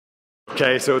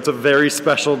Okay, so it's a very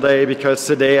special day because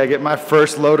today I get my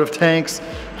first load of tanks.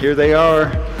 Here they are,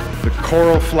 the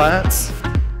Coral Flats.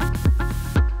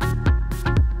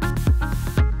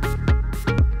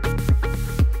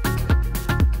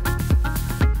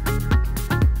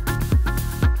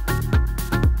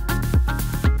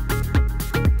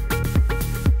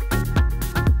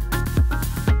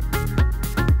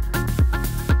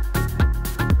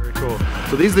 Very cool.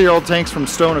 So these are the old tanks from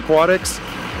Stone Aquatics.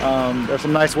 There's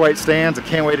some nice white stands. I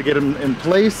can't wait to get them in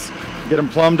place, get them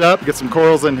plumbed up, get some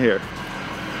corals in here.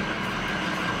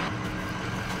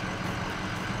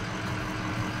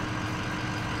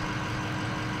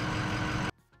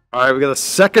 All right, we got a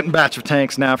second batch of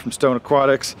tanks now from Stone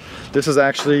Aquatics. This is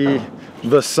actually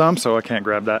the sumps, so I can't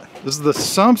grab that. This is the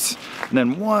sumps, and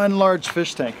then one large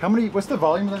fish tank. What's the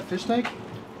volume of that fish tank?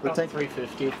 About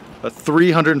 350. A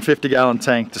 350 gallon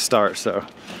tank to start, so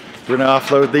we're gonna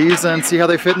offload these and see how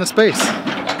they fit in the space.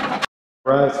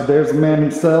 All right, so there's the man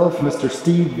himself, Mr.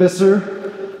 Steve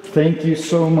Visser. Thank you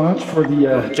so much for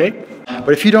the... Jake? But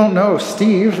if you don't know,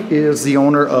 Steve is the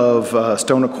owner of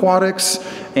Stone Aquatics,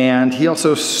 and he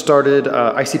also started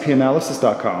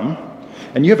ICPanalysis.com.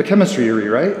 And you have a chemistry degree,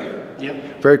 right?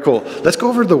 Yep. Very cool. Let's go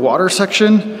over to the water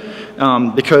section.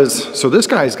 So this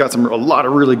guy's got a lot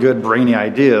of really good brainy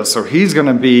ideas. So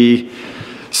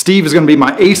Steve is gonna be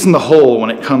my ace in the hole when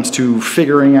it comes to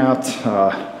figuring out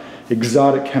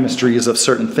exotic chemistries of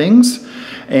certain things.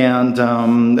 And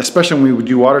especially when we would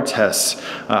do water tests,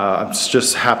 it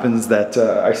just happens that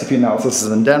ICP Analysis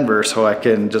is in Denver, so I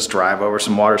can just drive over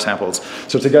some water samples.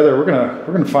 So together we're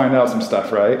gonna find out some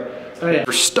stuff, right? Oh yeah.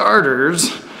 For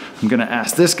starters, I'm gonna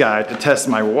ask this guy to test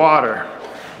my water.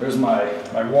 There's my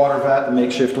water vat, the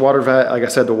makeshift water vat. Like I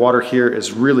said, the water here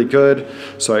is really good.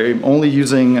 So I'm only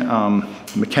using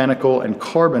mechanical and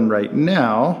carbon right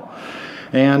now.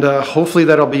 And hopefully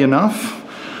that'll be enough.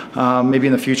 Maybe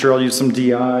in the future I'll use some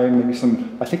DI,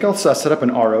 I think I'll set up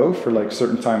an RO for like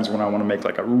certain times when I want to make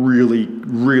like a really,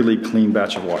 really clean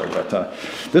batch of water. But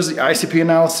this is the ICP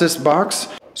Analysis box.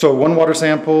 So one water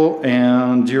sample,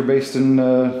 and you're based in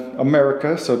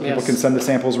America, so people can send the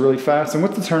samples really fast. And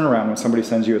what's the turnaround when somebody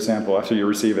sends you a sample after you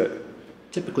receive it?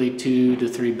 Typically 2 to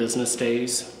 3 business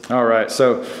days. All right,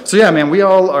 so yeah, man, we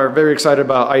all are very excited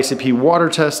about ICP water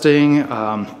testing.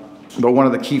 But one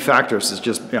of the key factors is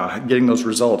just getting those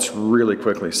results really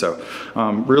quickly. So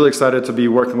really excited to be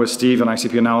working with Steve and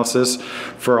ICP Analysis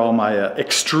for all my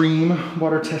extreme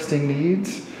water testing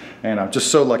needs. And I'm just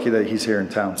so lucky that he's here in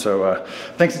town. So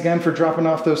thanks again for dropping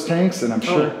off those tanks. And I'm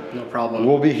sure no problem.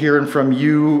 We'll be hearing from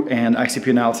you and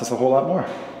ICP Analysis a whole lot more.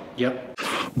 Yep.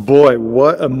 Boy,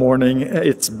 what a morning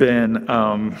it's been.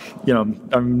 I'm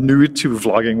new to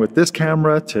vlogging with this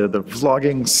camera, to the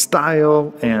vlogging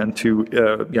style, and to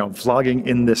vlogging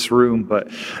in this room. But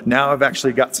now I've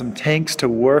actually got some tanks to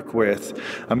work with.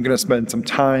 I'm gonna spend some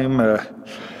time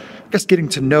just getting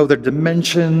to know their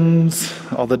dimensions,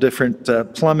 all the different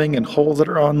plumbing and holes that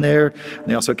are on there. And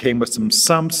they also came with some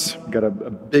sumps. We got a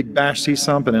big Bash C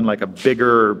sump and then like a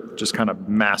bigger, just kind of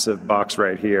massive box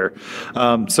right here.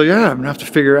 So yeah, I'm gonna have to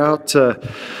figure out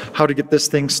how to get this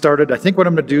thing started. I think what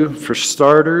I'm gonna do for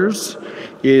starters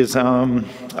is I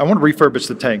want to refurbish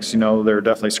the tanks. They're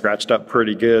definitely scratched up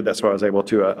pretty good. That's why I was able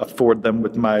to afford them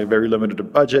with my very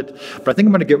limited budget. But I think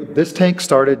I'm going to get this tank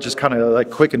started just kind of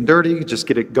like quick and dirty, just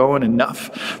get it going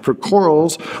enough for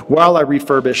corals while I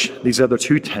refurbish these other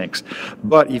 2 tanks.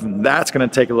 But even that's going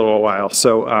to take a little while.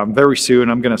 So very soon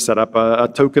I'm going to set up a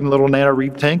token little nano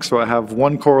reef tank, so I have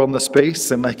 1 coral in the space,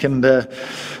 and I can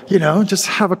just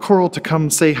have a coral to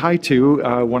come say hi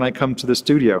to when I come to the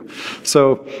studio.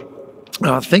 So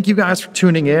thank you guys for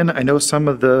tuning in. I know some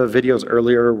of the videos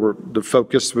earlier the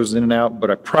focus was in and out,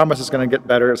 but I promise it's going to get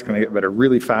better. It's going to get better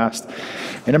really fast.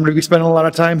 And I'm going to be spending a lot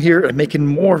of time here and making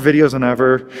more videos than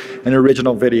ever, and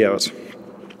original videos.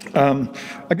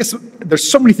 I guess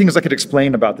there's so many things I could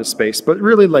explain about this space, but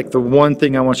really like the one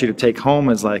thing I want you to take home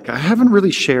is like, I haven't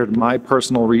really shared my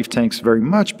personal reef tanks very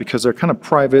much because they're kind of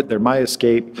private, they're my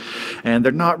escape, and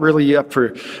they're not really up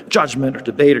for judgment or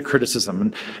debate or criticism.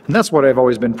 And that's what I've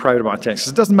always been private about tanks.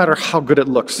 It doesn't matter how good it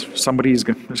looks, there's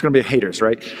going to be haters,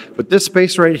 right? But this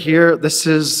space right here, we're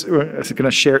going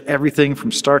to share everything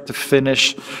from start to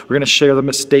finish. We're going to share the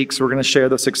mistakes, we're going to share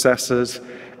the successes.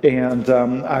 And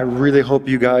I really hope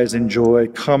you guys enjoy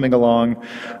coming along.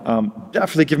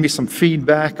 Definitely give me some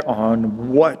feedback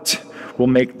on what will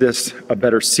make this a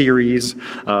better series,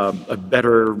 a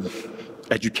better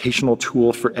educational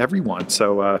tool for everyone.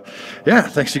 So yeah,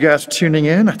 thanks you guys for tuning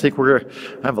in. I think I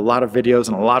have a lot of videos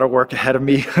and a lot of work ahead of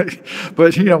me.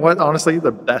 But you know what, honestly,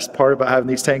 the best part about having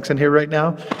these tanks in here right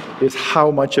now is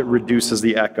how much it reduces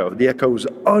the echo. The echo is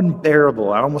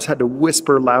unbearable. I almost had to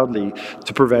whisper loudly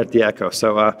to prevent the echo.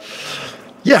 So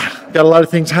yeah, got a lot of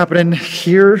things happening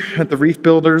here at the Reef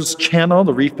Builders channel,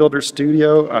 the Reef Builders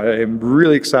Studio. I am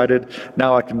really excited.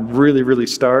 Now I can really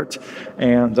start.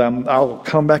 And I'll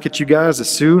come back at you guys as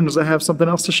soon as I have something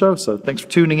else to show. So thanks for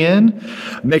tuning in.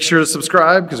 Make sure to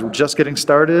subscribe because we're just getting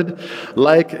started.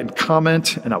 Like and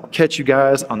comment, and I will catch you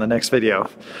guys on the next video.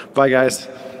 Bye, guys.